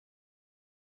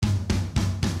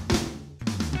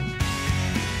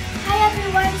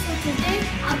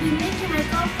be making my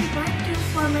coffee part 2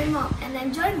 for my mom. And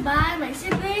I'm joined by my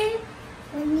sibling,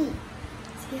 Monique.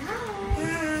 Say hi.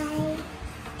 Hi.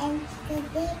 And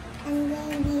today I'm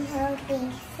going to be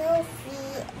helping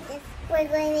Sophie. We're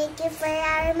going to make it for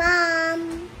our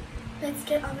mom. Let's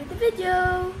get on with the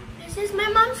video. This is my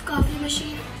mom's coffee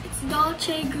machine. It's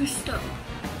Dolce Gusto.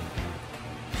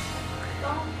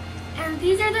 And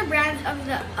these are the brands of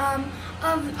the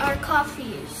of our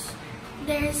coffees.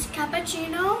 There's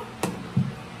cappuccino.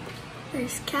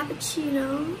 There's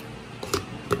cappuccino.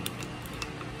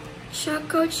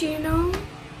 Chocochino.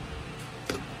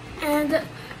 And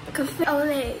cafe au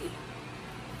lait.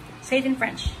 Say it in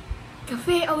French.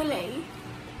 Cafe au lait.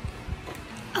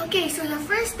 Okay, so the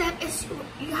first step is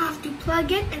you have to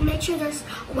plug it and make sure there's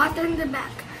water in the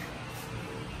back.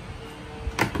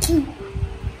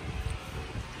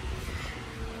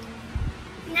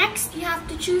 Next, you have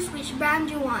to choose which brand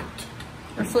you want.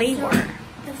 The flavor. So,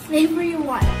 the flavor you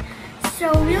want.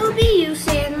 So we'll be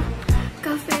using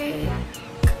cafe.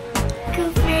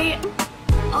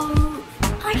 Oh,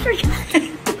 I forgot.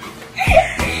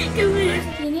 You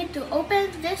need to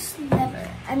open this lever.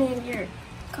 I mean your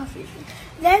coffee.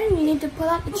 Then you need to pull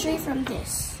out the tray from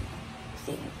this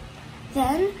thing.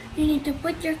 Then you need to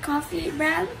put your coffee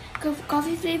brand,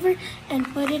 coffee flavor,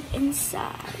 and put it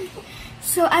inside.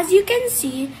 So as you can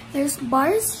see, there's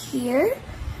bars here,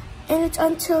 and it's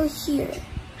until here.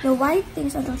 The white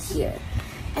thing's until here,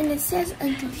 and it says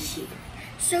until here.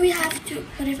 So we have to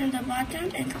put it from the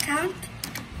bottom and count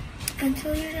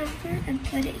until your number and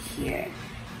put it here.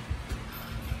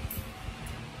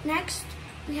 Next,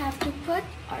 we have to put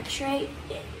our tray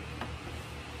in.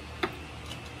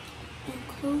 And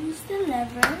close the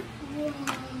lever.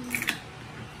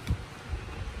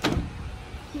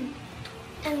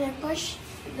 And then push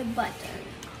the button.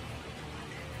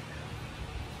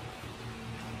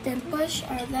 Then push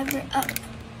our lever up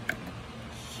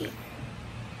here.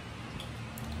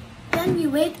 Then we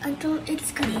wait until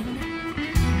it's green.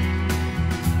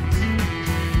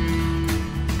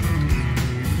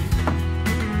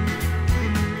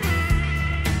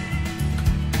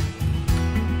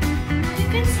 You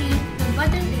can see the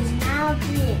button is now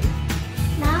green.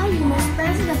 Now you must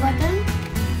press the button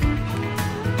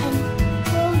and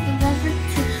pull the lever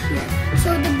to here.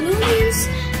 So the blue means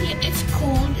it's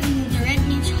cold and the red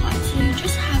means hot. So you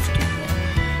just have to pull.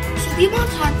 So we want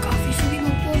hot coffee, so we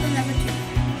will pull the lever to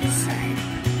this side.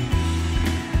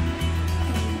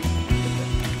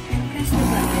 And press the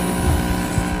button.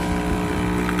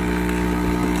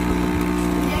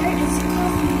 There is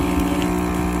coffee.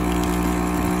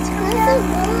 It smells so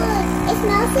good. It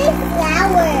smells like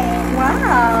flower.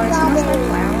 Wow, it smells like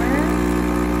flower.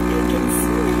 You can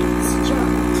see it's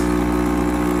strong.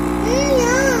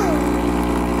 Yum.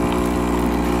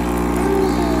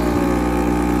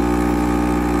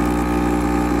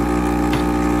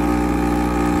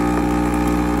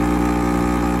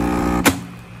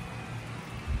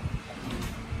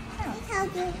 How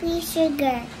do you put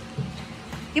sugar?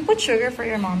 You put sugar for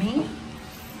your mommy?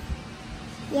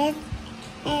 Yes,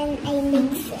 and I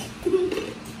mix it.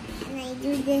 And I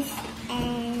do this,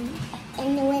 and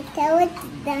when it's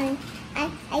done,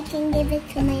 I can give it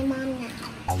to my mom now.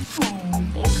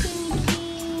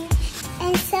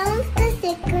 And some of the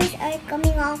stickers are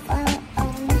coming off on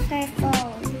her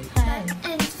phone.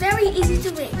 And it's very easy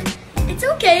to make. It's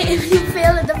okay if you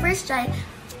fail at the first try.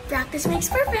 Practice makes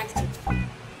perfect.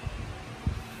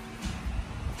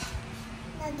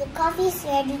 Now the coffee is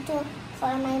ready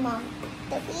for my mom.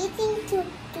 The only thing to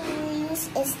use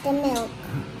is the milk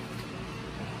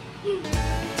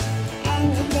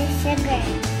and the sugar.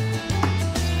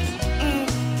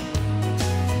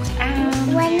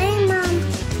 And when my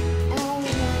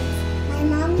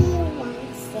mommy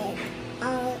wants it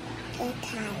all the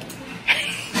time.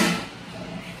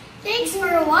 Thanks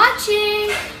for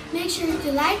watching. Make sure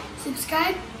to like,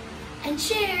 subscribe, and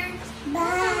share.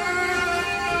 Bye.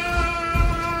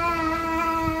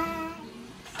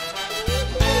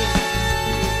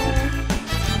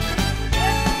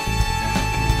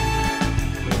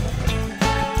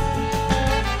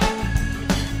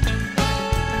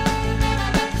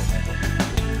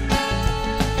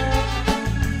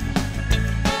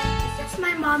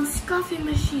 Mom's coffee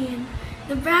machine.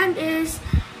 The brand is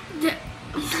I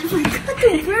forgot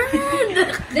the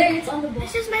brand. There, it's on the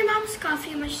box. This is my mom's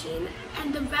coffee machine,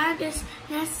 and the brand is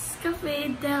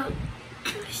Nescafe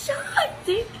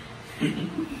Dolce.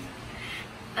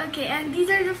 Okay, and these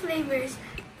are the flavors.